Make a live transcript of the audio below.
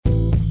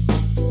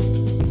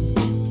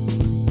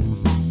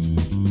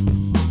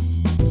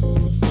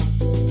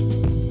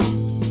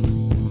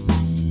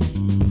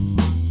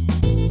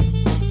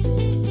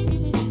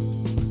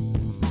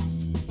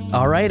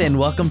All right, and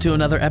welcome to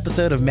another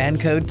episode of Man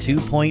Code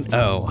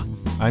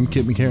 2.0. I'm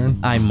Kit McCarran.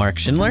 I'm Mark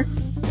Schindler.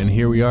 And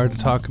here we are to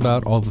talk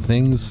about all the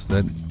things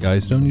that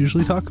guys don't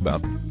usually talk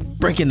about.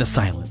 Breaking the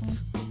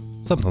silence.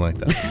 Something like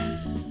that.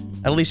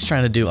 At least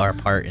trying to do our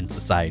part in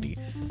society.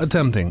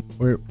 Attempting.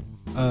 We're,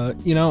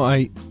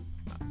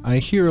 I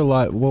hear a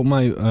lot. Well,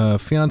 my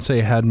fiance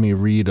had me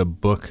read a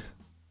book,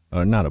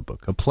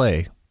 a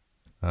play.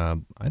 I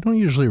don't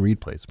usually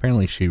read plays.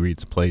 Apparently she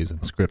reads plays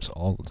and scripts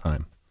all the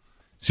time.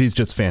 She's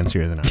just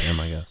fancier than I am,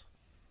 I guess.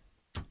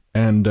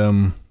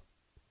 And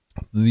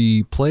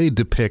the play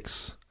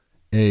depicts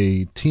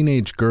a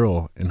teenage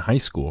girl in high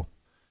school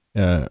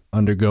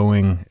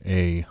undergoing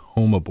a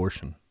home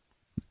abortion.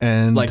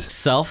 And like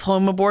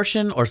self-home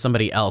abortion or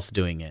somebody else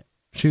doing it?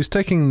 She was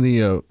taking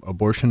the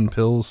abortion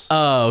pills.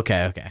 Oh,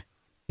 okay.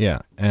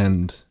 Yeah,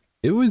 and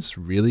it was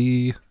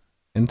really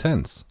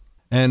intense.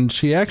 And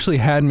she actually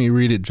had me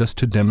read it just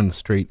to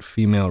demonstrate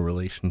female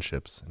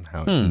relationships and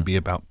how it can be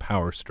about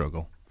power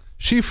struggle.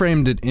 She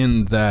framed it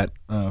in that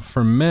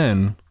for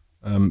men,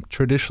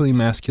 traditionally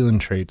masculine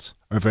traits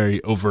are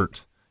very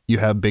overt. You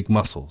have big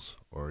muscles,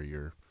 or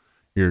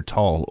you're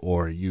tall,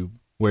 or you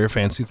wear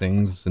fancy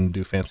things and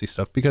do fancy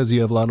stuff because you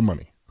have a lot of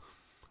money.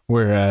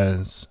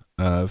 Whereas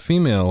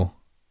female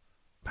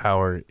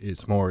power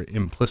is more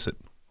implicit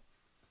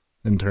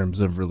in terms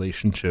of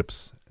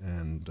relationships,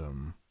 and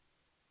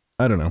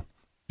I don't know.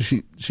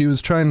 She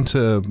was trying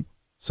to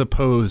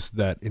suppose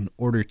that in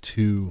order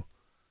to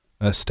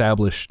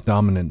establish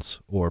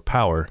dominance or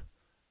power,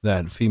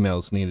 that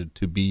females needed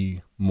to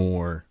be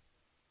more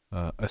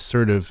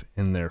assertive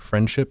in their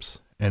friendships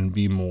and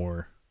be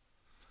more.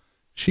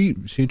 She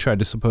tried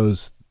to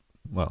suppose,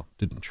 well,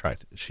 didn't try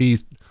to. She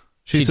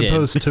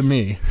supposed to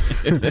me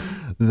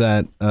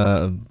that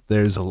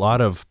there's a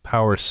lot of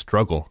power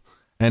struggle,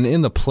 and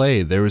in the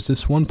play there was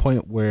this one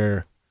point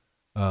where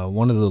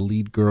one of the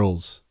lead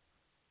girls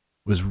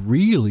was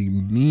really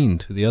mean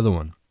to the other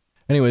one.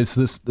 Anyways,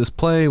 this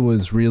play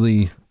was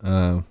really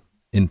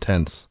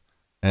intense,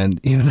 and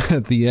even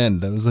at the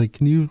end, I was like,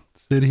 "Can you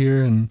sit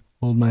here and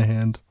hold my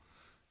hand?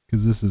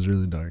 Because this is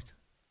really dark."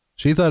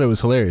 She thought it was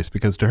hilarious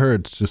because to her,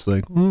 it's just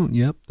like,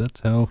 "Yep,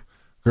 that's how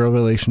girl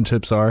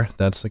relationships are.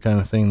 That's the kind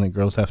of thing that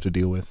girls have to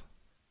deal with,"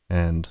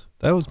 and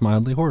that was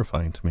mildly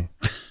horrifying to me.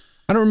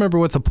 I don't remember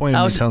what the point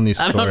of me telling these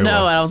stories was. I don't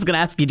know. I was going to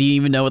ask you, do you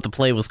even know what the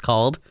play was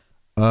called?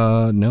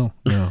 No,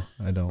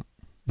 I don't.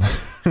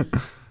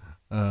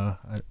 Well,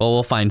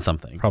 we'll find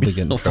something. Probably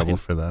get in trouble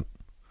for that.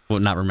 Well,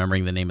 not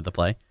remembering the name of the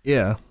play?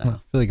 Yeah. I feel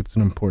like it's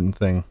an important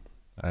thing.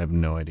 I have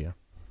no idea.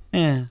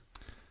 Yeah.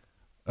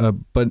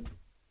 But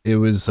it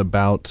was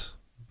about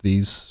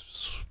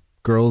these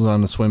girls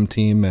on a swim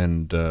team,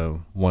 and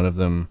one of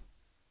them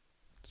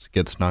just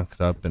gets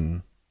knocked up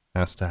and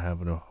has to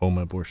have a home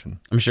abortion.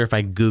 I'm sure if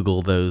I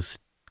Google those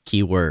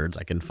keywords,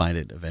 I can find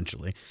it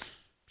eventually.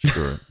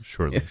 Sure,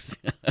 surely.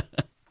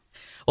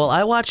 Well,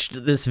 I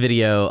watched this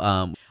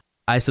video.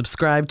 I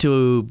subscribe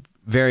to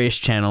various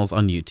channels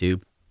on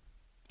YouTube.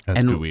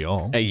 As do we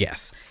all.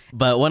 Yes.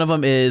 But one of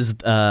them is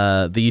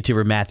the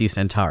YouTuber Matthew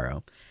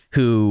Santaro,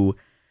 who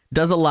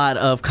does a lot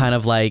of kind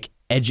of like,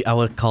 I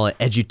would call it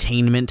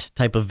edutainment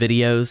type of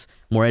videos,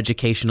 more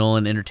educational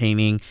and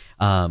entertaining.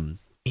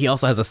 He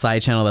also has a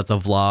side channel that's a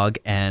vlog.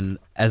 And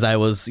as I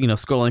was,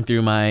 scrolling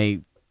through my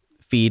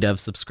feed of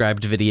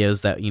subscribed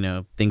videos that,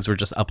 things were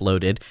just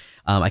uploaded,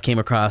 I came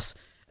across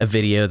a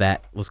video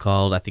that was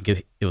called, I think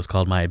it was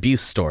called My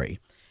Abuse Story.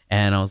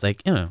 And I was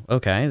like,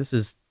 okay, this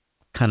is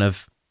kind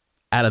of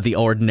out of the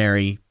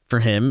ordinary for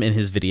him in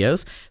his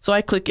videos. So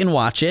I click and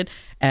watch it,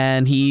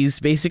 and he's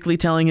basically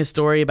telling his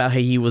story about how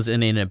he was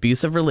in an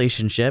abusive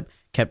relationship,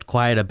 kept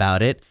quiet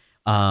about it,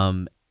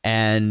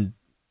 and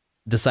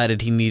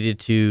decided he needed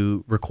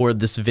to record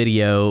this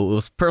video. It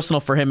was personal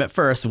for him at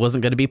first. It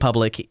wasn't going to be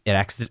public.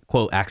 It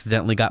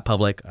accidentally got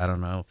public. I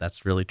don't know if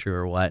that's really true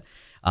or what.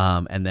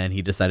 And then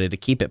he decided to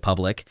keep it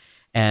public.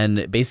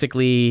 And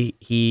basically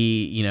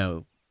he,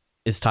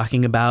 is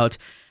talking about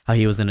how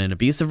he was in an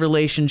abusive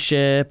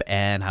relationship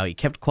and how he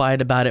kept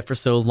quiet about it for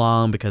so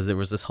long because there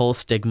was this whole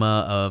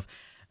stigma of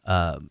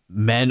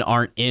men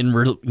aren't in,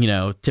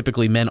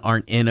 typically men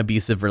aren't in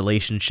abusive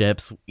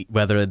relationships,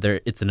 whether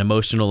it's an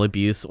emotional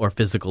abuse or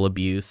physical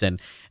abuse.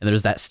 And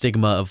there's that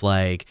stigma of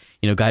like,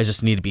 guys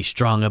just need to be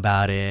strong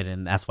about it.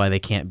 And that's why they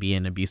can't be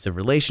in abusive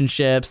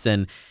relationships,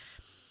 and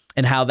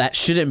how that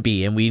shouldn't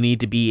be. And we need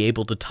to be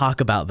able to talk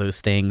about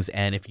those things.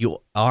 And if you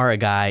are a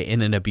guy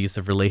in an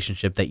abusive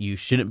relationship, that you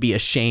shouldn't be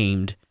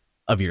ashamed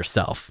of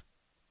yourself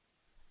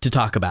to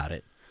talk about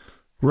it.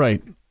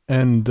 Right.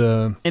 And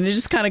it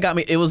just kind of got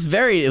me. It was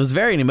very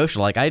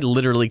emotional. Like I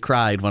literally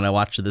cried when I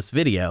watched this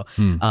video,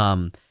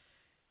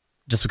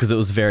 just because it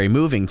was very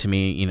moving to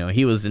me.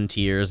 He was in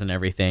tears and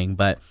everything,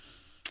 but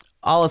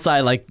all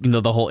aside, like,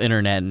 the whole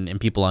internet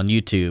and people on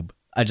YouTube,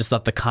 I just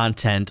thought the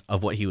content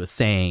of what he was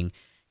saying,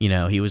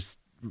 he was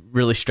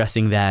really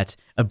stressing that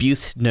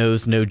abuse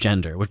knows no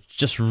gender, which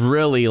just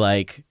really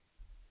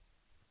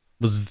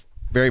was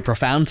very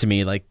profound to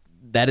me. Like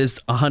that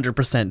is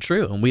 100%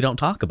 true. And we don't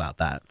talk about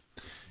that.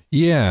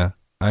 Yeah.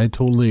 I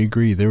totally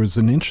agree. There was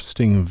an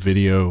interesting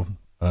video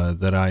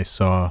that I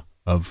saw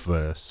of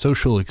a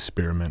social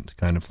experiment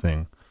kind of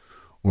thing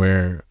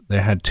where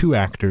they had two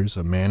actors,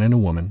 a man and a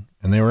woman,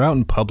 and they were out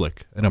in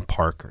public in a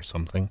park or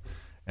something,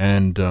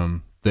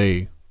 and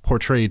they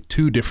portrayed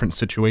two different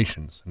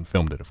situations and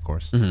filmed it, of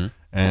course. Mm-hmm.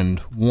 And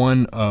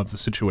one of the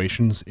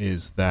situations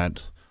is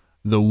that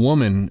the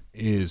woman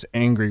is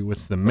angry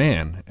with the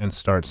man and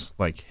starts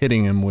like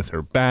hitting him with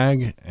her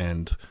bag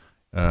and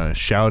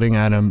shouting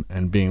at him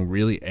and being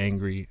really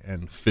angry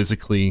and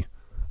physically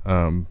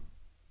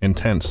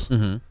intense.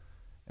 Mm-hmm.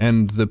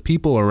 And the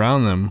people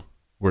around them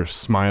were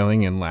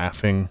smiling and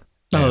laughing.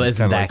 Oh, and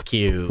isn't kinda that like,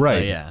 cute?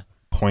 right. Oh, yeah.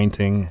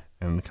 Pointing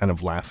and kind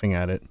of laughing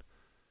at it.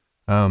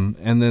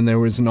 And then there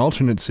was an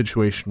alternate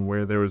situation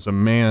where there was a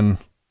man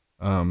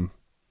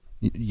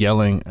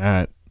yelling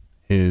at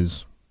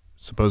his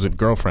supposed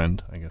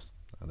girlfriend, I guess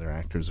they're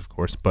actors, of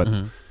course, but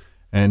Mm-hmm.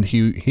 and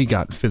he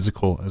got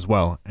physical as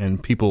well,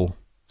 and people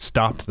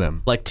stopped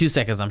them. Like 2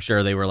 seconds, I'm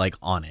sure they were like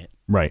on it.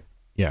 Right.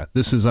 Yeah,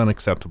 this is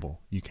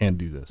unacceptable. You can't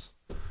do this.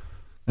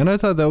 And I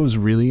thought that was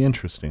really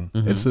interesting.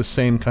 Mm-hmm. It's the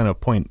same kind of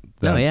point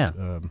that Oh, yeah.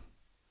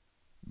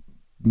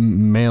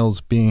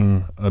 Males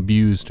being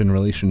abused in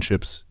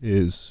relationships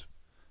is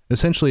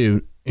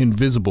essentially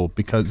invisible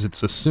because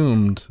it's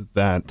assumed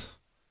that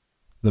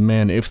the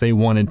man, if they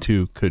wanted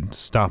to, could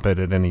stop it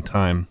at any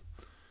time.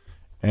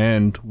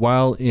 And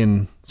while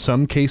in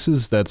some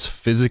cases that's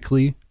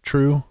physically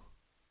true,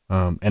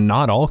 and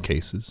not all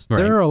cases,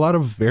 Right. there are a lot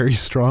of very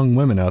strong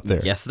women out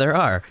there. Yes, there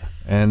are.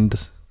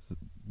 And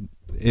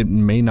it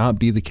may not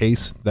be the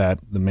case that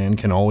the man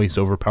can always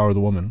overpower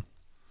the woman.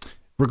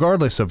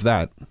 Regardless of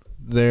that,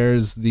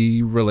 there's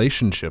the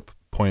relationship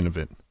point of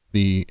it,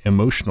 the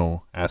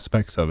emotional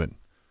aspects of it.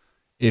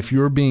 If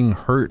you're being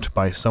hurt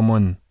by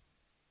someone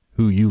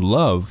who you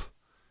love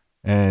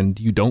and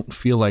you don't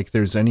feel like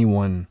there's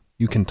anyone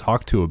you can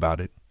talk to about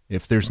it,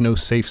 if there's no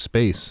safe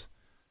space,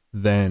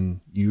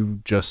 then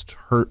you just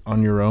hurt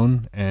on your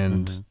own,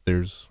 and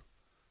there's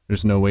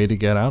no way to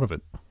get out of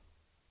it.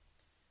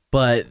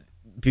 But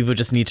people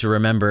just need to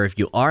remember, if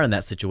you are in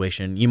that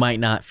situation, you might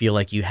not feel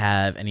like you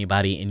have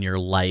anybody in your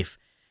life,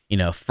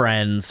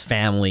 friends,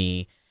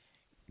 family,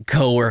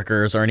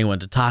 coworkers, or anyone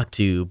to talk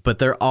to. But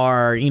there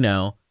are,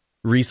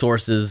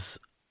 resources,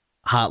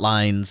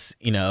 hotlines,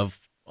 of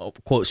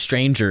quote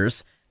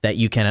strangers that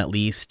you can at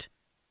least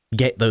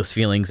get those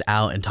feelings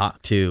out and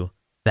talk to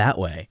that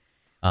way,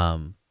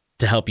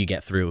 to help you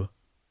get through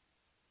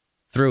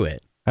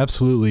it.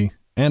 Absolutely.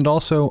 And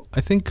also, I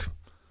think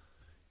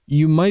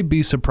you might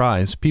be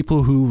surprised.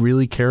 People who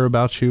really care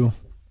about you,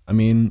 I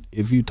mean,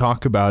 if you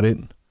talk about it,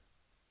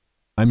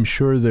 I'm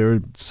sure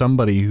there's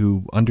somebody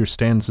who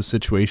understands the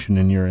situation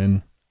and you're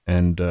in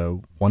and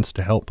wants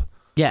to help.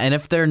 Yeah, and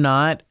if they're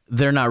not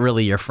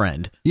really your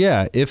friend.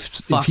 Yeah,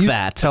 if you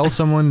that. tell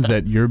someone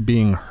that you're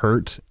being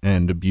hurt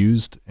and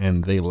abused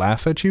and they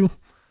laugh at you,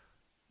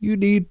 you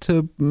need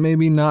to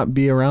maybe not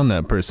be around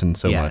that person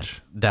so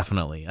much.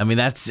 Definitely. I mean,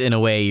 that's in a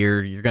way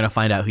you're going to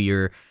find out who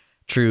your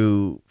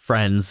true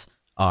friends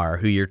are,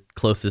 who your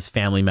closest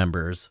family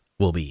members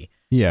will be.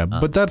 Yeah,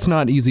 but that's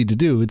not easy to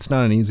do. It's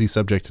not an easy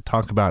subject to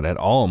talk about at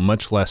all,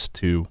 much less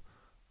to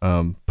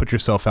put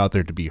yourself out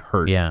there to be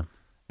hurt. Yeah.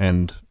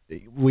 And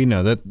we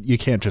know that you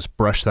can't just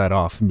brush that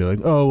off and be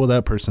like, oh, well,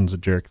 that person's a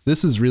jerk.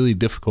 This is really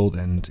difficult,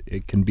 and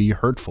it can be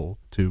hurtful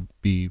to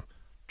be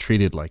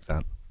treated like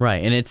that.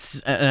 Right. And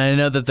I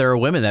know that there are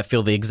women that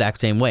feel the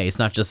exact same way. It's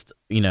not just,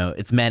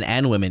 it's men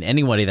and women.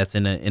 Anybody that's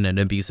in an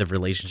abusive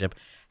relationship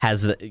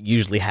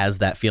usually has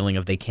that feeling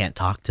of they can't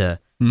talk to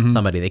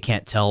somebody. They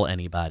can't tell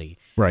anybody.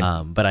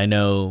 Right. But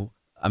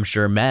I'm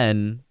sure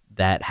men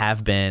that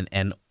have been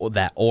and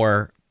that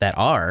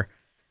are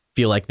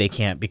feel like they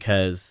can't,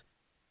 because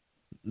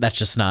that's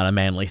just not a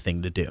manly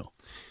thing to do.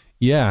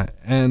 Yeah.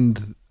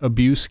 And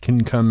abuse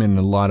can come in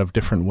a lot of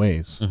different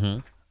ways.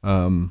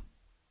 Mm-hmm.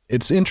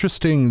 It's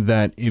interesting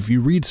that if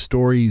you read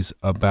stories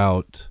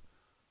about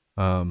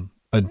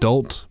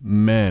adult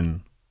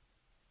men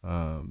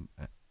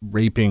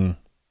raping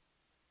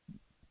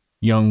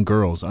young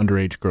girls,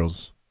 underage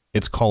girls,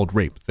 it's called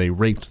rape. They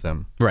raped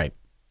them. Right.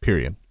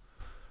 Period.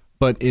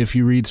 But if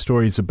you read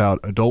stories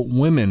about adult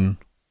women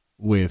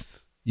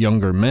with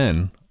younger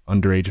men,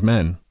 underage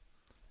men,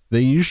 they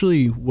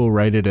usually will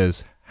write it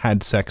as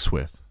had sex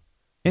with.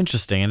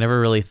 Interesting. I never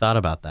really thought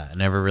about that.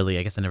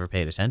 I guess I never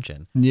paid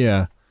attention.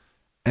 Yeah.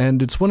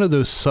 And it's one of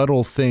those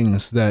subtle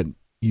things that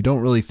you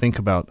don't really think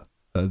about.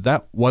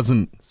 That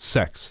wasn't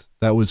sex.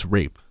 That was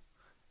rape.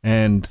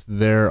 And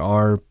there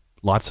are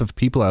lots of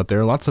people out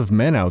there, lots of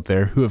men out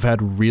there who have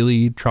had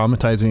really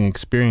traumatizing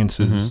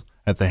experiences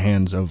at the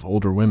hands of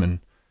older women.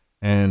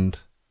 And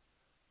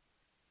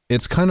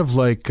it's kind of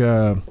like,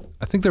 I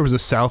think there was a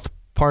South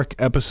Park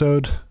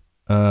episode.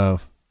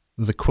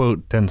 The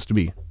quote tends to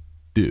be,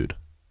 dude,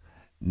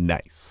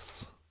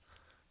 nice.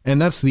 And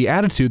that's the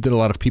attitude that a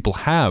lot of people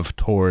have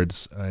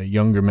towards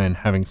younger men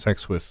having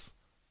sex with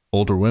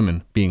older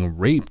women, being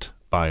raped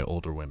by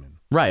older women.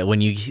 Right,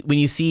 when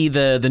you see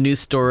the news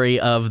story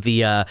of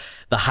the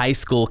high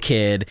school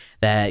kid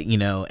that, you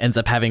know, ends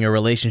up having a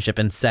relationship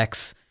and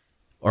sex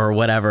or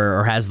whatever,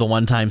 or has the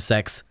one-time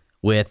sex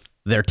with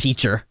their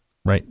teacher,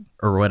 Right.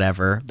 or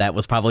whatever, that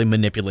was probably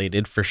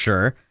manipulated for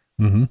sure.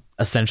 Mm-hmm.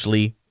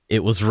 Essentially,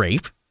 it was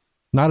rape.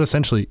 Not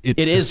essentially. It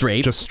is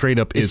rape. Just straight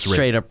up It's is rape.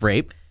 straight up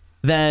rape.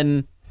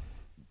 Then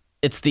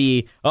it's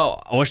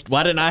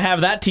why didn't I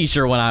have that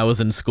teacher when I was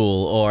in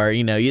school? Or,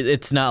 you know,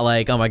 it's not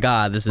like, oh my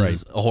God, this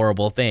is a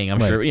horrible thing. I'm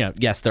sure, you know,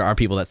 yes, there are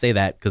people that say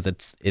that because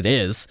it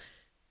is.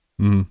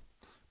 Mm.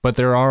 But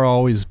there are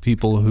always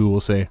people who will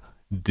say,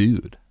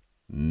 dude,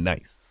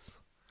 nice.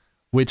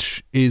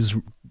 Which is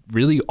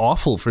really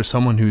awful for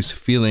someone who's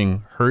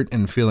feeling hurt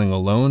and feeling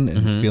alone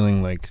and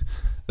feeling like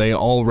they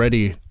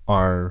already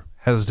are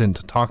hesitant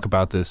to talk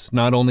about this.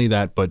 Not only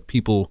that, but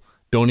people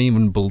don't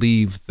even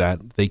believe that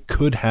they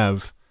could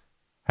have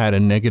had a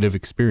negative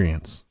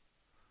experience.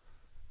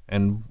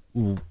 And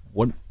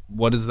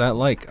what is that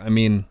like? I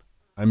mean,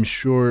 I'm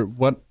sure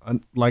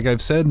like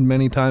I've said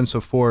many times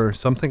before,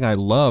 something I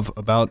love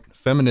about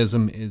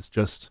feminism is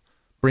just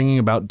bringing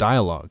about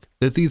dialogue,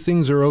 that these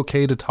things are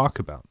okay to talk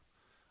about.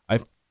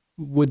 I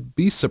would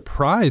be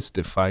surprised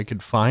if I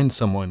could find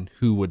someone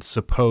who would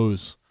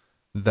suppose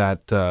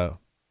that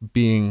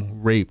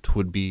being raped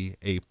would be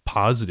a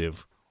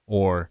positive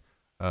or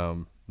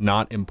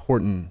not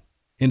important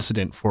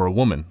incident for a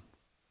woman.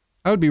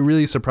 I would be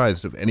really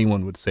surprised if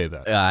anyone would say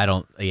that.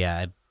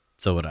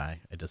 So would I.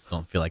 I just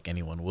don't feel like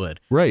anyone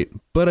would. Right.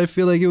 But I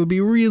feel like it would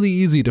be really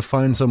easy to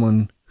find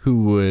someone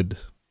who would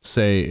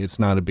say it's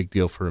not a big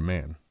deal for a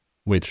man,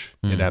 which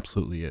it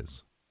absolutely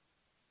is.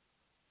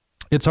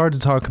 It's hard to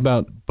talk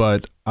about,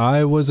 but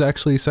I was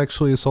actually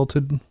sexually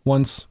assaulted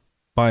once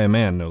by a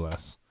man, no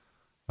less.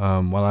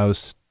 While I was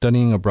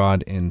studying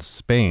abroad in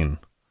Spain.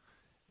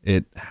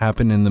 It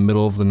happened in the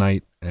middle of the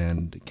night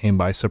and it came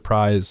by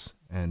surprise,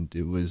 and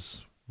it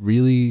was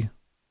really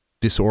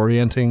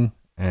disorienting,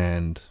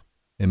 and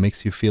it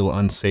makes you feel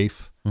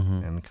unsafe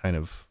and kind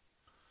of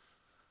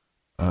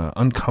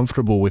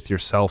uncomfortable with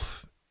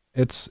yourself.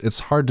 It's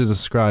hard to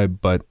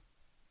describe, but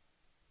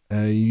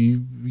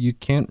you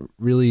can't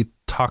really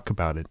talk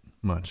about it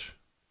much.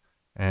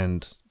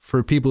 And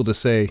for people to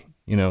say,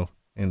 you know,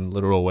 in a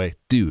literal way,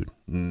 dude,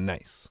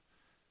 nice,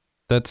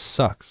 that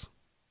sucks.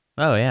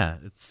 Oh yeah,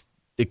 it's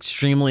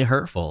extremely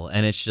hurtful,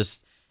 and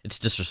it's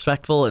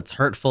disrespectful, it's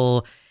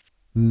hurtful.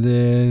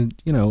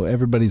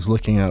 Everybody's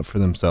looking out for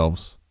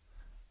themselves.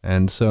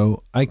 And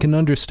so I can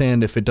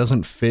understand if it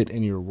doesn't fit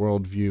in your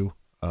worldview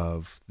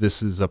of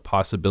this is a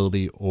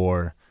possibility,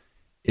 or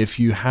if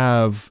you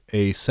have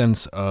a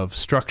sense of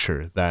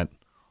structure that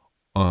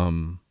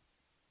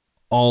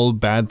all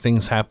bad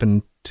things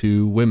happen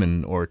to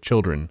women or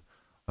children,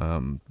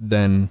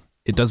 then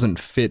it doesn't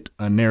fit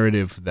a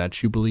narrative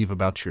that you believe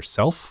about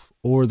yourself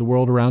or the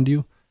world around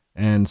you.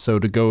 And so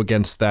to go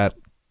against that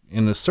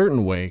in a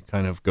certain way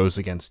kind of goes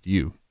against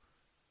you.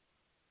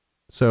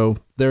 So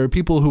there are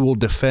people who will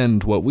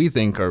defend what we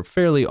think are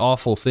fairly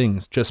awful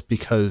things just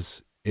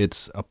because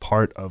it's a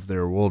part of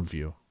their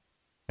worldview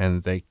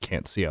and they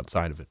can't see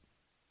outside of it.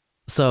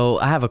 So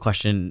I have a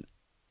question,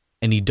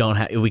 and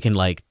we can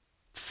like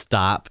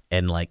stop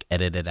and like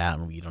edit it out,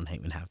 and we don't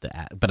even have to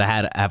add, but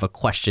I have a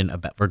question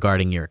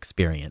regarding your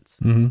experience.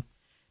 Mm-hmm.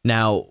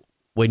 Now,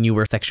 when you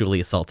were sexually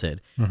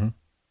assaulted,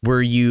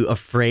 were you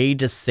afraid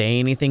to say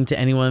anything to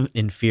anyone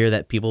in fear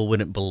that people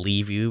wouldn't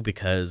believe you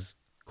because,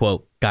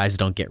 quote, guys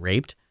don't get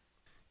raped?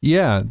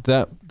 Yeah,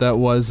 that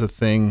was a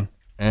thing.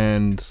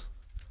 And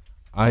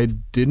I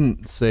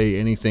didn't say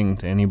anything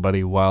to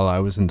anybody while I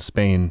was in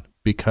Spain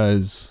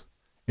because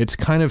it's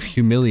kind of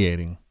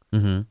humiliating.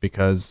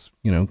 Because,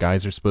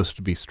 guys are supposed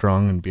to be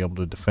strong and be able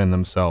to defend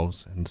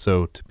themselves. And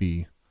so to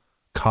be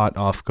caught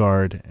off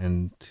guard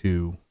and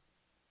to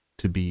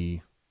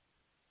be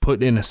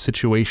put in a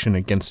situation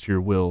against your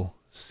will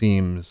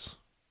seems,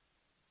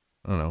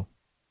 I don't know,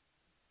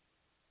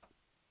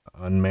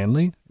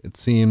 unmanly. It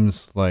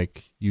seems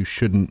like you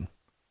shouldn't.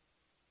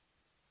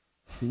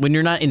 When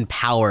you're not in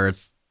power,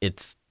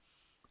 it's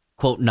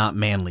quote, not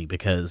manly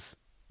because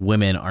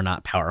women are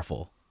not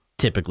powerful.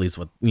 Typically is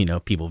what,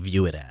 people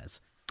view it as.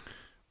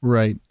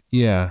 Right.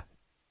 Yeah.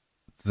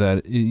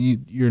 That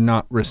you're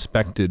not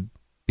respected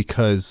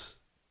because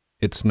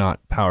it's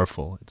not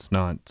powerful. It's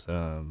not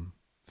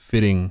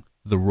fitting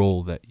the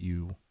role that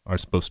you are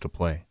supposed to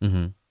play.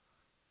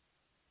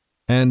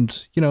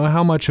 And,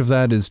 how much of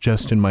that is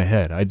just in my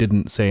head? I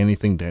didn't say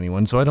anything to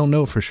anyone, so I don't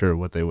know for sure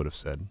what they would have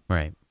said.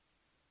 Right.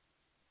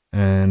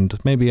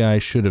 And maybe I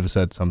should have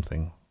said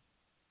something.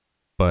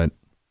 But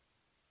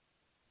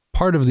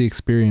part of the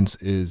experience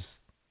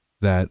is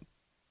that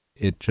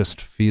it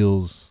just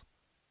feels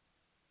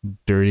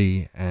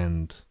dirty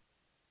and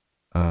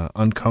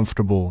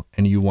uncomfortable,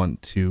 and you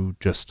want to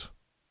just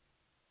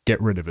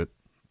get rid of it.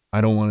 I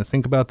don't want to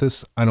think about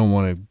this. I don't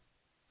want to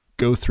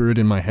go through it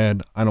in my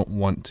head. I don't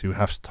want to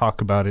have to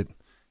talk about it.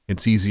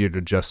 It's easier to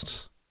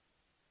just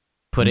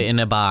put it in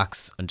a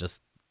box and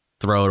just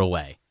throw it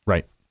away.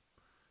 Right.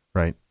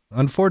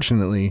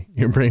 Unfortunately,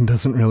 your brain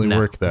doesn't really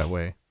work that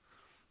way.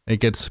 It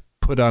gets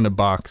put on a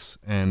box,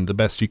 and the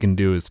best you can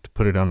do is to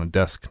put it on a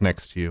desk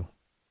next to you,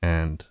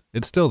 and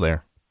it's still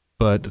there.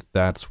 But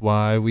that's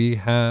why we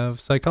have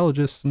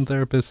psychologists and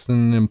therapists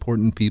and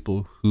important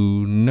people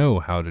who know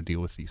how to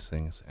deal with these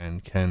things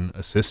and can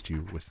assist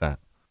you with that.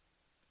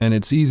 And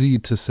it's easy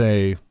to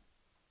say,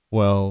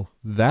 well,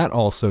 that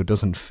also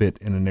doesn't fit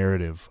in a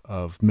narrative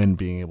of men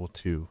being able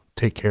to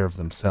take care of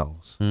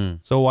themselves.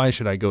 So why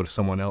should I go to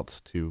someone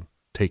else to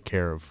take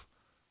care of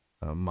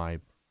my,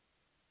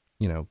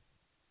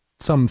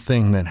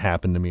 something that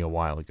happened to me a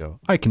while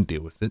ago? I can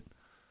deal with it.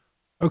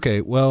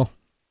 Okay, well,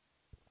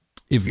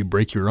 if you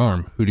break your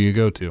arm, who do you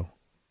go to?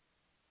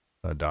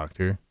 A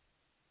doctor.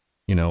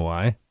 You know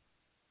why?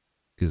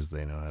 Because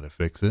they know how to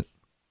fix it.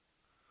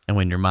 And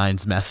when your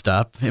mind's messed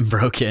up and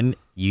broken,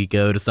 you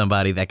go to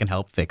somebody that can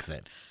help fix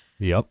it.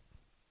 Yep.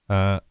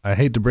 I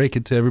hate to break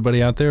it to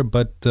everybody out there,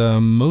 but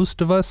most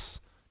of us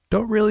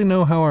don't really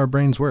know how our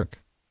brains work.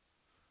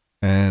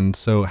 And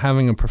so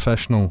having a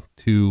professional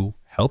to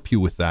help you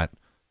with that,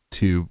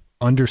 to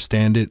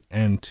understand it,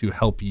 and to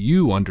help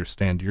you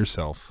understand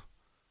yourself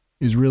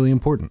is really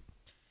important.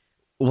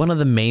 One of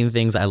the main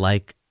things I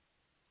like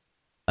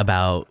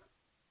about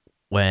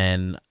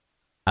when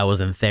I was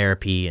in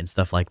therapy and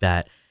stuff like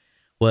that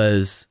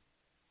was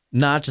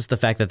not just the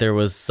fact that there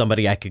was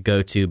somebody I could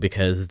go to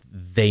because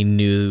they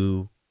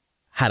knew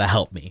how to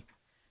help me,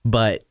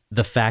 but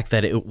the fact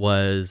that it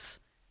was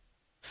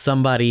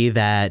somebody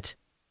that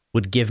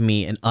would give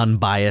me an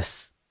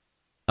unbiased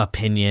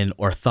opinion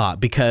or thought.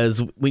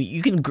 Because when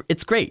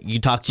it's great. You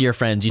talk to your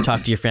friends, you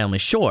talk to your family,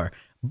 sure,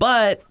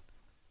 but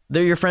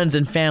they're your friends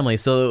and family.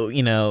 So,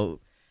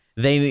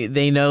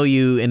 they know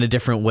you in a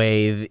different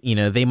way.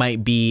 They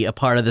might be a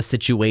part of the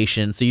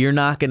situation. So you're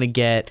not going to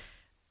get,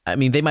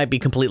 they might be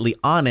completely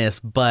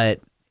honest,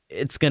 but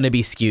it's going to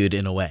be skewed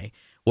in a way.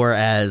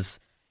 Whereas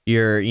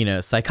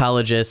your,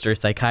 psychologist or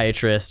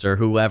psychiatrist or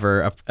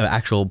whoever, an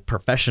actual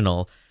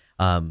professional,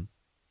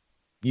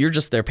 you're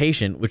just their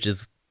patient,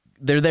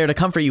 they're there to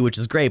comfort you, which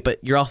is great, but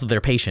you're also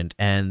their patient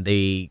and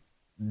they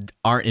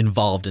aren't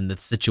involved in the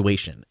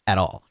situation at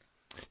all.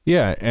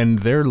 Yeah, and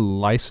they're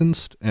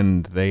licensed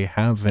and they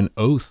have an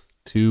oath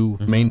to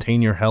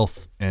maintain your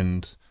health,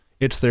 and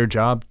it's their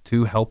job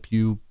to help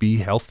you be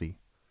healthy.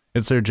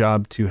 It's their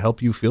job to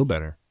help you feel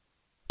better.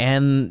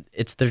 And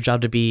it's their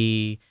job to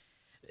be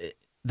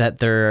that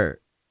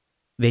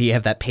they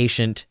have that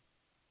patient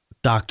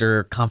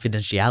doctor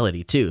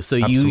confidentiality too. So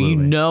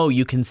Absolutely.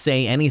 you can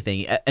say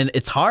anything, and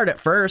it's hard at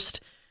first.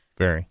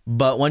 Very.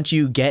 But once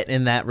you get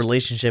in that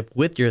relationship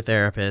with your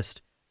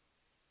therapist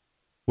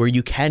where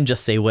you can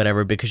just say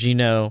whatever because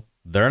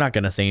they're not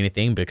going to say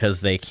anything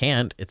because they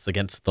can't, it's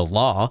against the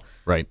law.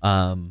 Right.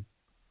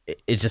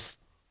 It just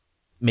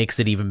makes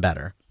it even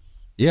better.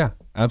 Yeah,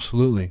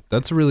 absolutely.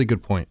 That's a really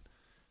good point,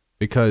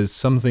 because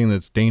something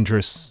that's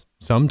dangerous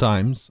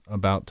sometimes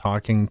about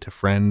talking to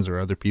friends or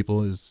other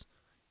people is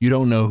you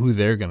don't know who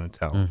they're going to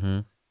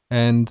tell.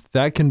 And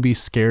that can be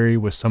scary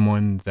with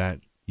someone that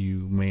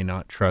you may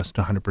not trust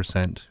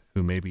 100%,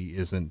 who maybe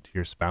isn't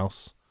your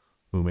spouse,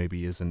 who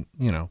maybe isn't,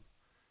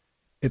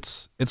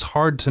 it's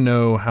hard to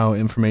know how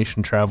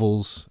information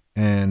travels,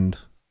 and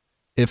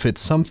if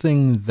it's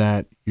something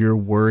that you're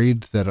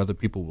worried that other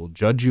people will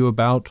judge you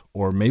about,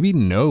 or maybe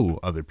know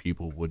other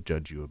people would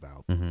judge you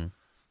about.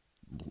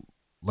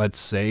 Let's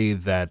say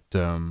that,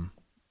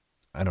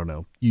 I don't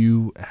know,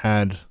 you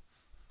had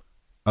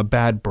a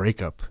bad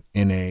breakup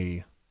in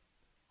a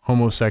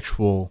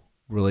homosexual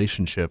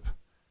relationship,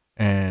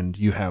 and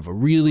you have a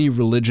really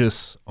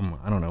religious,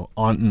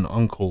 aunt and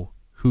uncle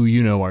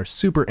who are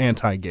super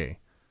anti-gay.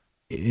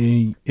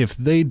 If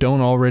they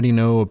don't already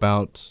know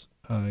about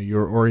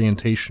your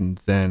orientation,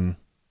 then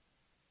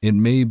it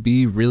may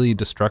be really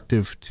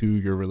destructive to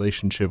your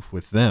relationship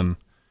with them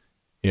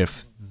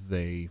if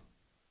they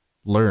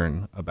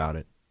learn about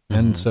it.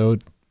 And so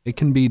it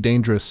can be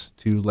dangerous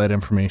to let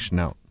information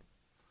out.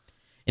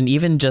 And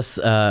even just,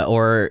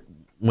 or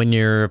when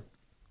you're,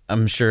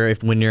 I'm sure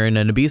when you're in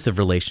an abusive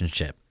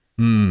relationship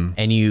and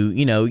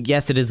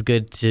yes, it is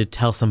good to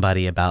tell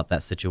somebody about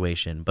that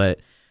situation,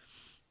 but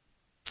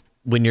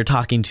when you're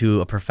talking to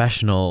a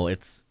professional,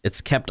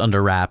 it's kept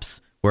under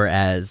wraps.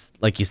 Whereas,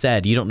 like you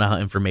said, you don't know how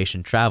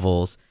information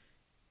travels.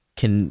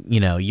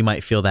 You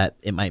might feel that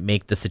it might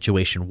make the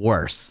situation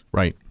worse.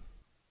 Right.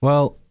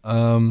 Well,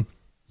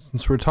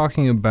 since we're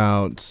talking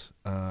about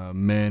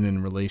men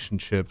and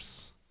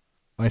relationships,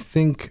 I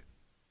think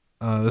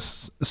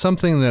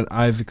something that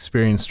I've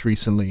experienced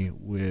recently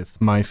with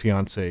my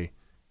fiance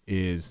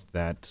is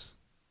that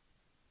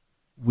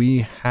we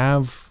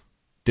have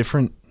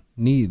different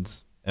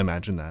needs.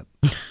 Imagine that.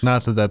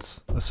 Not that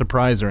that's a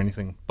surprise or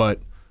anything, but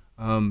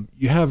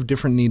you have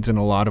different needs in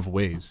a lot of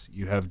ways.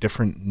 You have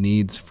different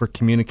needs for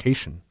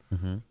communication.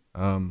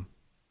 For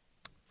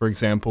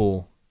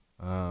example,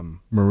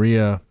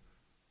 Maria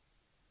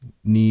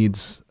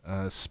needs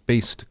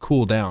space to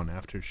cool down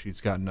after she's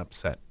gotten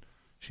upset.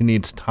 She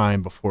needs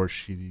time before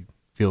she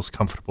feels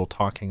comfortable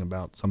talking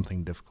about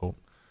something difficult,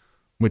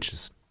 which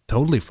is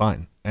totally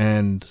fine.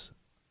 And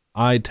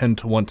I tend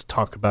to want to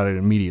talk about it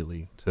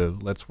immediately, to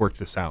let's work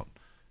this out.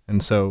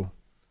 And so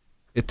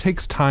it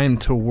takes time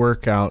to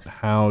work out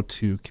how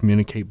to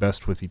communicate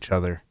best with each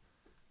other.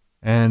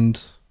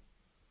 And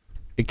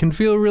it can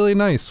feel really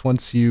nice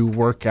once you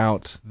work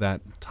out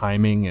that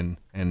timing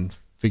and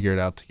figure it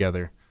out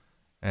together.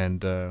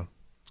 And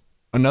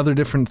another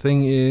different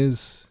thing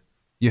is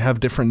you have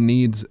different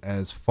needs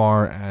as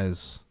far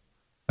as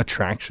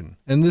attraction.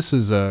 And this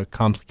is a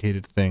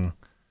complicated thing.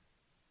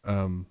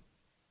 I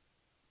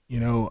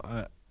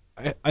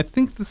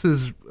think this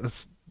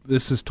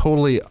is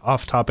totally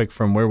off topic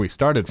from where we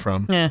started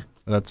from. Yeah.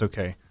 That's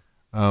okay.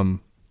 I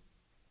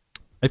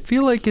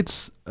feel like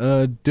it's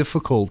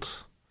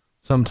difficult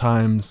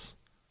sometimes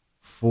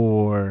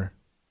for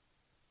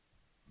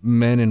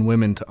men and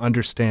women to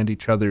understand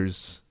each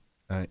other's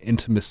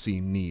intimacy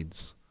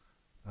needs.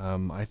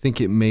 I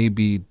think it may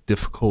be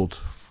difficult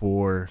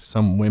for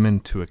some women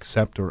to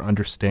accept or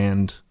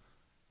understand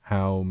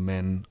how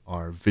men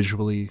are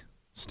visually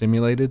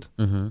stimulated.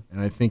 Mm-hmm.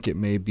 And I think it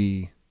may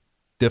be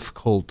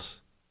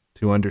difficult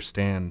to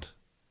understand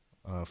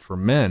for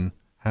men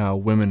how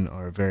women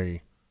are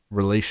very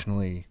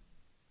relationally,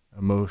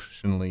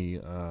 emotionally,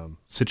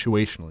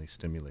 situationally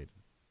stimulated.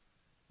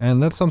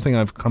 And that's something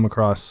I've come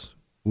across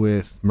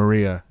with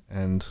Maria,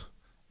 and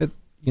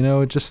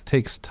it just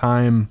takes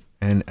time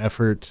and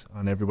effort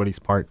on everybody's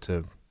part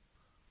to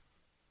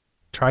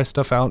try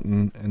stuff out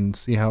and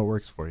see how it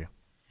works for you.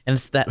 And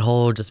it's that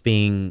whole just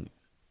being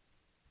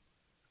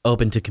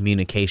open to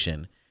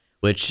communication,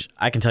 which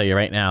I can tell you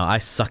right now, I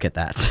suck at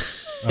that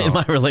in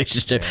my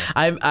relationship.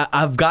 Yeah.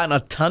 I've gotten a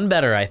ton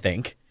better, I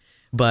think,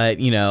 but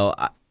in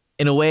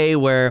a way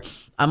where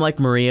I'm like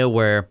Maria,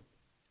 where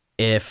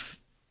if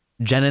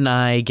Jen and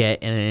I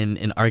get in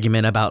an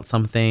argument about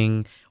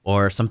something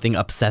or something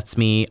upsets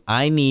me,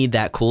 I need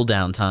that cool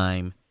down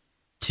time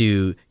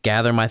to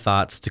gather my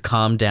thoughts, to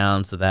calm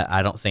down so that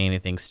I don't say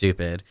anything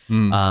stupid,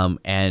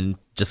 and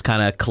just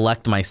kind of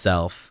collect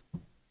myself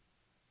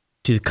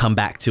to come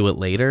back to it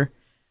later,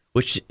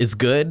 which is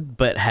good,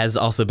 but has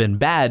also been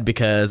bad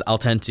because I'll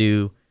tend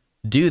to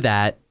do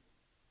that,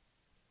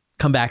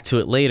 come back to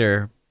it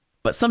later,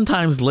 but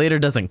sometimes later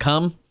doesn't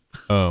come.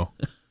 Oh.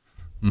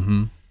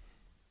 Mm-hmm.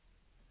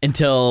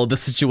 Until the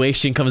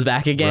situation comes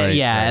back again. Right,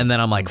 right. And then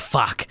I'm like,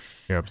 fuck.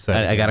 You're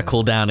upset. I got to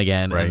cool down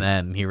again. Right. And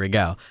then here we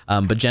go.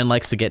 But Jen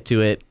likes to get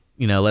to it,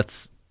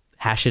 let's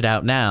hash it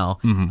out now.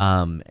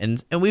 Mm-hmm.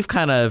 And we've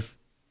kind of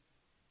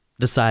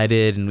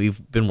decided, and we've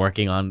been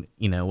working on,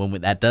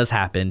 when that does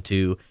happen,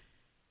 to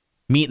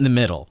meet in the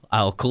middle.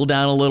 I'll cool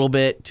down a little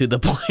bit to the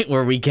point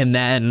where we can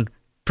then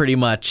pretty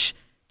much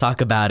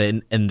talk about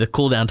it. And the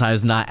cool down time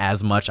is not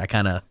as much. I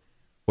kind of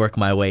work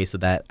my way so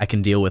that I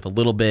can deal with a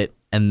little bit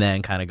and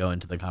then kind of go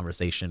into the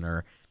conversation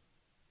or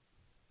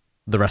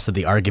the rest of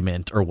the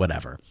argument or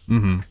whatever.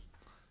 Mm-hmm.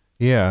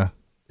 Yeah.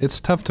 It's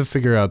tough to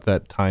figure out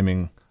that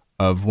timing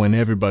of when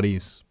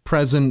everybody's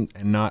present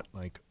and not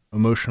like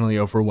emotionally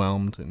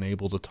overwhelmed and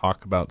able to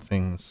talk about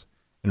things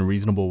in a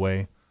reasonable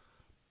way.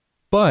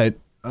 But,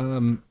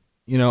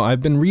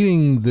 I've been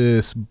reading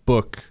this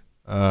book.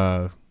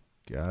 I'm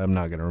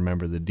not going to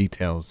remember the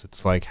details.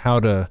 It's like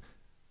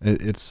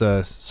it's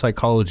a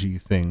psychology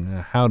thing,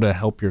 how to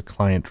help your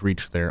client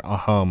reach their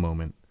aha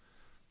moment.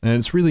 And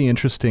it's really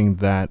interesting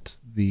that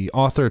the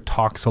author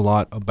talks a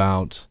lot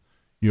about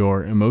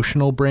your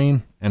emotional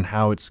brain and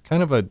how it's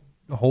kind of a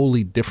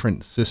wholly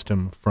different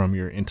system from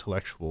your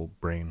intellectual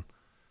brain.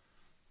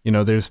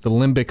 There's the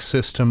limbic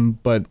system,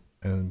 but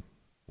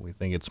we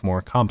think it's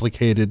more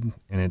complicated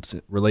in its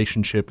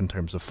relationship in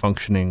terms of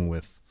functioning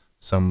with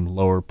some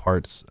lower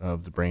parts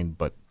of the brain,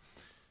 but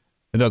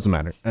it doesn't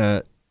matter.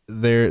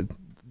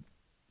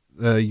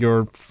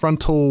 Your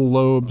frontal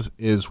lobe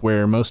is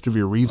where most of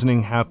your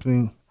reasoning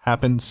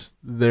happens.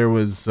 There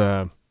was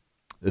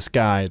this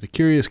guy, The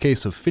Curious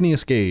Case of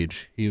Phineas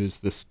Gage. He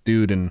was this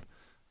dude in,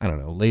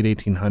 late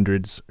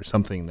 1800s or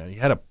something, that he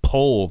had a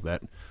pole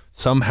that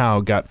somehow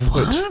got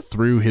put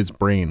through his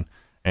brain,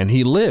 and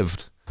he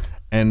lived.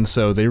 And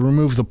so they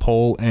removed the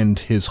pole, and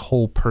his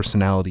whole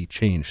personality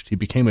changed. He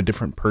became a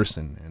different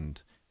person,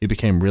 and he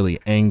became really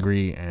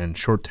angry and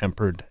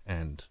short-tempered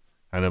and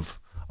kind of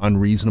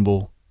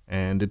unreasonable.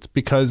 And it's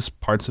because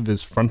parts of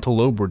his frontal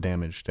lobe were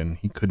damaged, and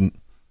he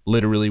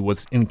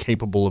was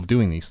incapable of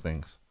doing these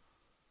things.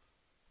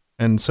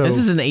 And so this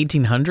is in the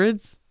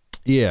 1800s?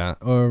 Yeah.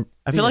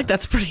 I feel like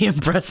that's pretty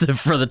impressive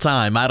for the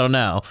time. I don't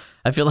know.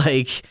 I feel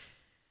like,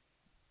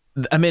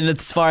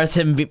 as far as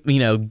him,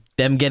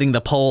 them getting the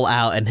pole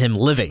out and him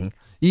living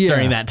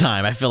during that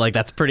time, I feel like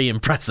that's pretty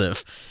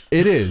impressive.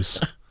 It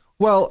is.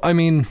 Well,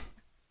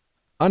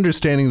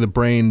 understanding the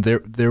brain,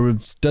 there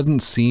doesn't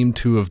seem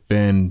to have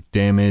been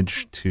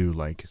damage to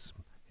like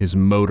his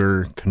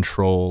motor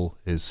control,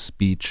 his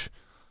speech.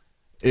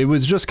 It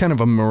was just kind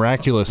of a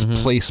miraculous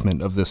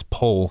placement of this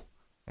pole,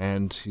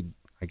 and he,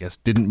 I guess,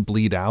 didn't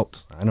bleed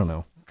out. I don't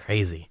know.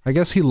 Crazy. I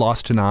guess he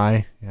lost an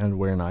eye. He had to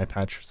wear an eye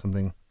patch or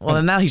something. Well,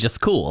 and now he's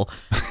just cool.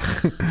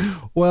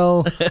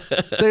 Well,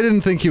 they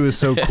didn't think he was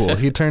so cool.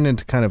 He turned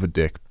into kind of a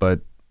dick,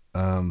 but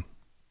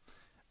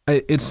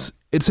it's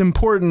it's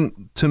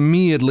important to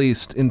me, at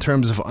least, in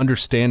terms of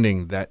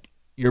understanding that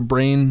your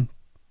brain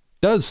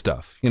does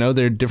stuff. You know,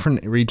 there are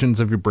different regions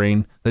of your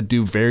brain that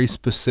do very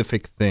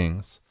specific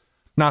things.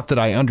 Not that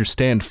I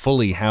understand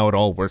fully how it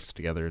all works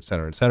together, et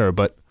cetera,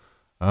 but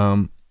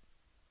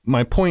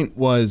my point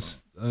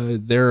was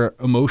there are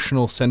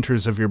emotional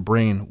centers of your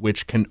brain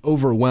which can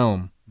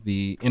overwhelm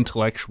the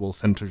intellectual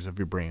centers of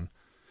your brain.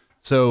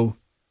 So,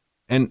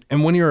 and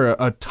when you're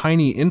a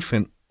tiny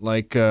infant,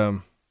 like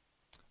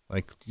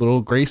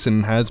little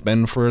Grayson has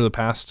been for the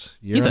past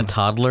year. He's a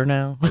toddler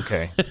now.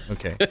 Okay.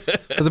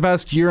 For the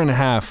past year and a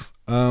half,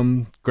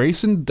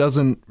 Grayson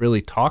doesn't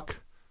really talk.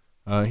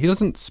 He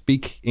doesn't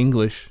speak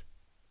English.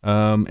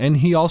 And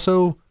he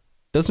also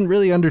doesn't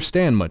really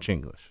understand much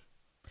English.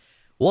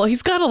 Well,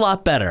 he's got a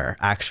lot better,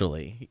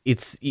 actually.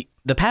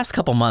 The past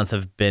couple months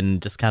have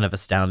been just kind of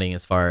astounding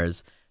as far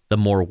as the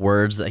more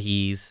words that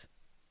he's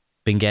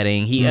been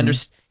getting. He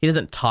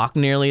doesn't talk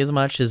nearly as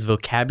much. His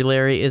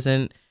vocabulary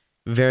isn't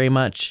very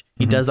much.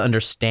 He does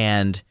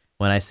understand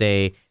when I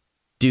say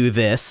do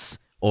this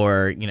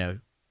or,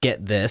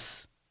 get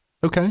this.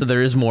 Okay. So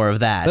there is more of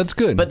that. That's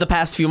good. But the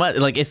past few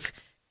months,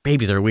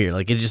 babies are weird.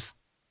 It just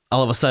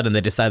all of a sudden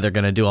they decide they're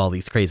going to do all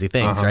these crazy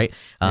things, right?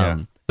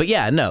 But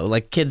yeah, no,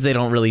 kids, they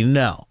don't really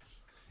know.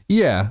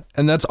 Yeah,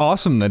 and that's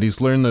awesome that he's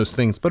learned those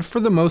things. But for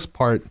the most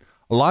part,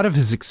 a lot of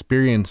his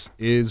experience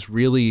is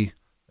really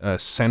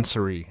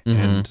sensory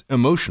and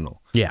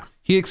emotional. Yeah.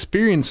 He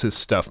experiences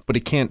stuff, but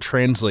he can't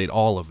translate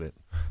all of it.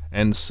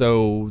 And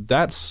so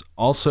that's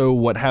also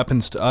what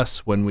happens to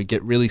us when we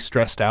get really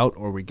stressed out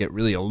or we get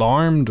really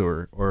alarmed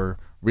or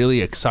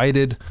really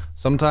excited.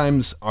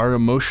 Sometimes our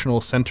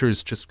emotional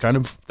centers just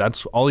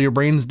that's all your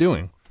brain's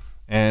doing.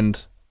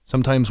 And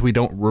sometimes we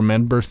don't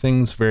remember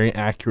things very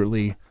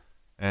accurately.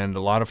 And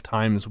a lot of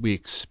times we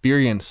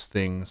experience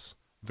things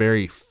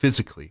very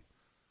physically.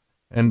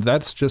 And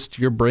that's just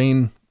your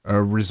brain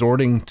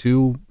resorting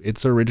to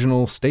its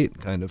original state,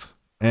 kind of.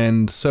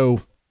 And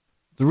so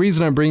the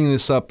reason I'm bringing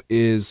this up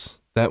is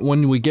that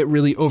when we get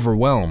really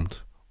overwhelmed,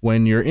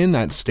 when you're in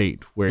that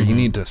state where you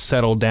need to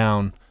settle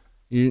down,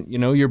 you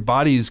know, your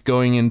body's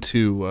going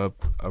into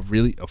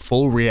a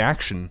full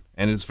reaction,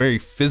 and it's very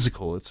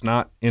physical. It's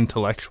not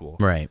intellectual.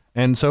 Right.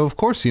 And so, of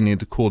course, you need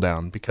to cool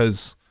down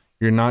because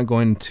you're not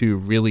going to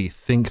really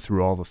think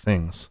through all the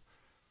things.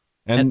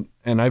 And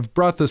I've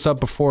brought this up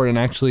before, and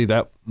actually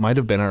that might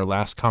have been our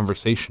last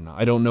conversation.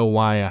 I don't know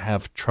why I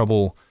have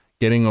trouble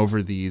getting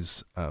over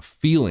these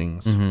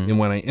feelings and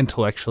when I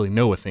intellectually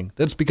know a thing.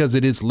 That's because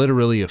it is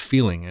literally a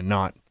feeling and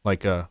not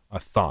like a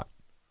thought.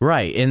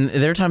 Right. And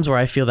there are times where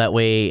I feel that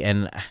way,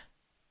 and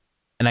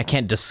I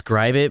can't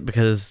describe it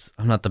because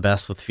I'm not the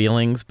best with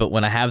feelings, but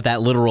when I have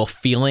that literal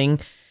feeling,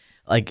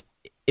 and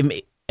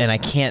I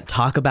can't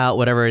talk about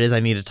whatever it is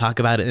I need to talk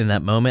about in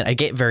that moment, I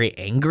get very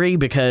angry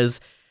because,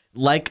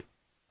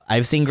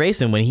 I've seen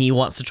Grayson when he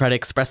wants to try to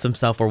express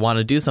himself or want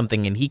to do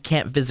something and he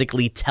can't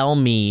physically tell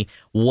me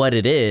what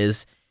it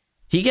is,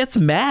 he gets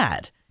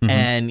mad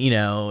and,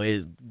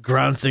 it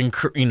grunts and,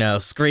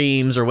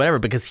 screams or whatever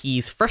because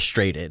he's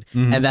frustrated.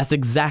 And that's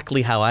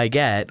exactly how I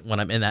get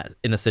when I'm in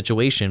a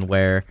situation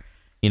where,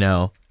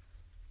 I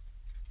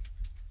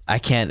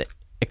can't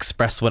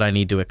express what I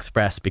need to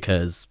express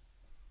because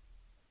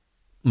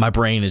my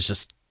brain is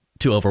just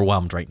too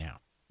overwhelmed right now.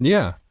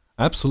 Yeah,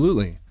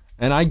 absolutely.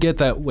 And I get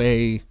that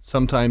way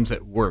sometimes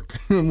at work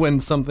when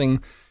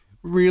something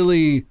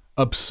really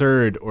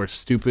absurd or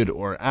stupid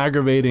or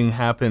aggravating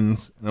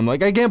happens. And I'm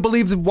like, I can't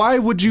believe why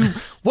would you,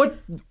 what?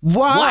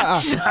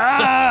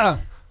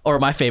 Or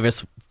my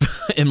favorites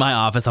in my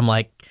office, I'm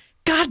like,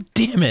 God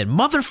damn it,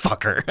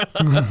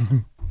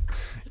 motherfucker.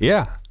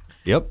 Yeah.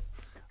 Yep.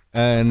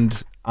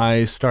 And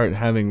I start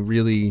having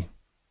really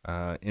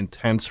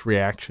intense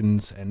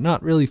reactions and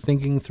not really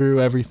thinking through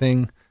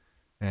everything.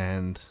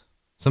 And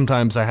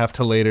sometimes I have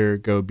to later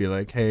go be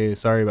like, hey,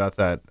 sorry about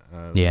that.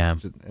 Yeah.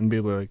 And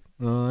people are like,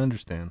 oh, I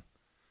understand.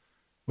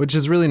 Which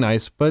is really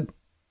nice. But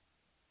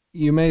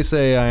you may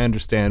say I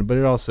understand, but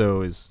it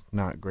also is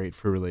not great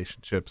for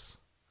relationships.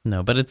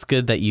 No, but it's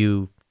good that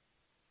you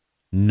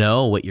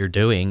know what you're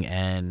doing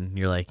and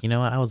you're like, you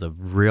know what? I was a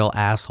real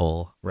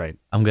asshole. Right.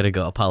 I'm going to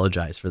go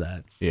apologize for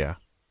that. Yeah.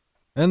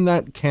 And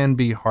that can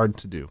be hard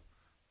to do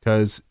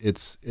because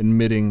it's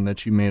admitting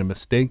that you made a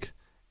mistake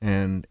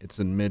and it's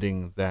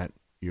admitting that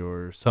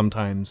you're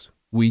sometimes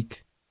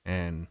weak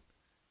and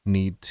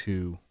need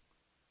to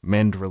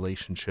mend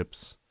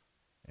relationships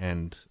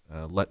and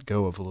let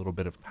go of a little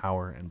bit of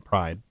power and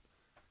pride.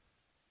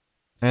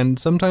 And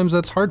sometimes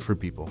that's hard for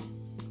people,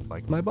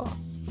 like my boss.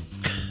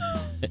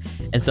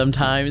 And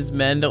sometimes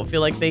men don't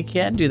feel like they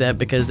can do that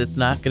because it's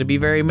not going to be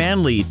very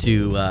manly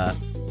to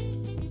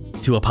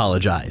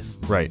apologize.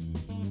 Right.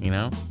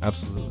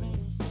 Absolutely.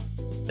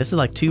 This is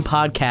like 2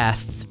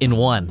 podcasts in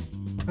one.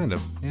 Kind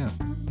of, yeah.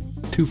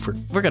 Twofer.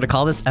 We're going to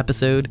call this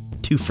episode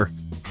Twofer.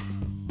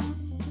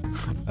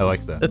 I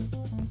like that.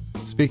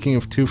 Speaking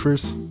of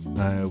twofers,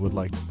 I would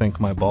like to thank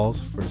my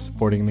balls for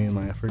supporting me in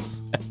my efforts.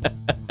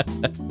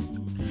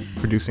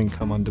 Producing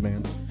Come on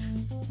Demand.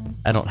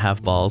 I don't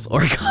have balls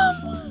or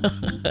cum.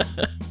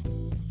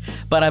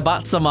 but I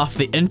bought some off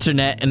the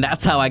internet, and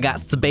that's how I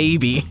got the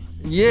baby.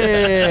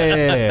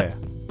 Yeah.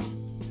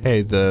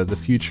 Hey, the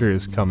future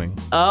is coming.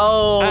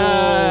 Oh.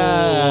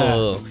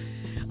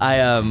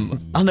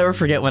 I'll never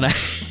forget when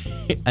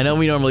I know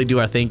we normally do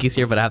our thank yous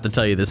here, but I have to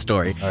tell you this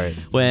story. All right.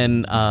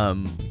 When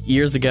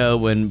years ago,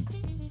 when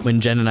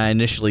Jen and I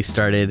initially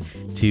started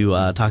to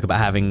talk about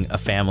having a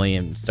family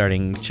and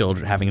having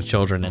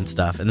children and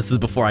stuff, and this was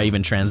before I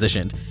even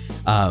transitioned,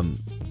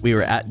 we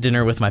were at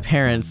dinner with my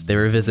parents. They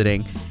were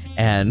visiting,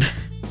 and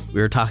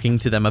we were talking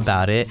to them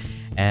about it.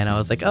 And I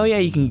was like, oh yeah,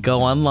 you can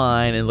go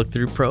online and look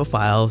through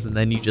profiles, and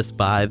then you just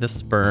buy the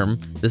sperm,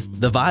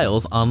 the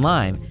vials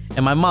online.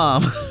 And my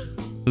mom,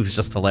 who's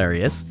just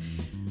hilarious,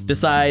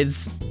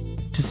 decides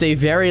to say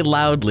very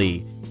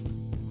loudly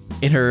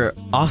in her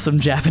awesome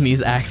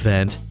Japanese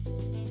accent,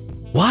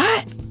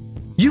 "What?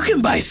 You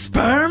can buy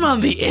sperm on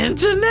the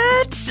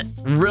internet?"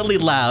 Really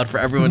loud for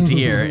everyone to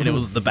hear, and it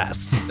was the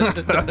best.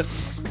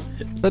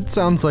 That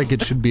sounds like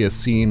it should be a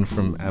scene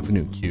from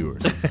Avenue Q or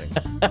something.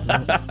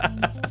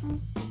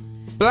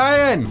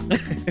 Brian!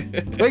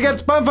 We got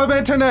sperm from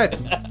internet!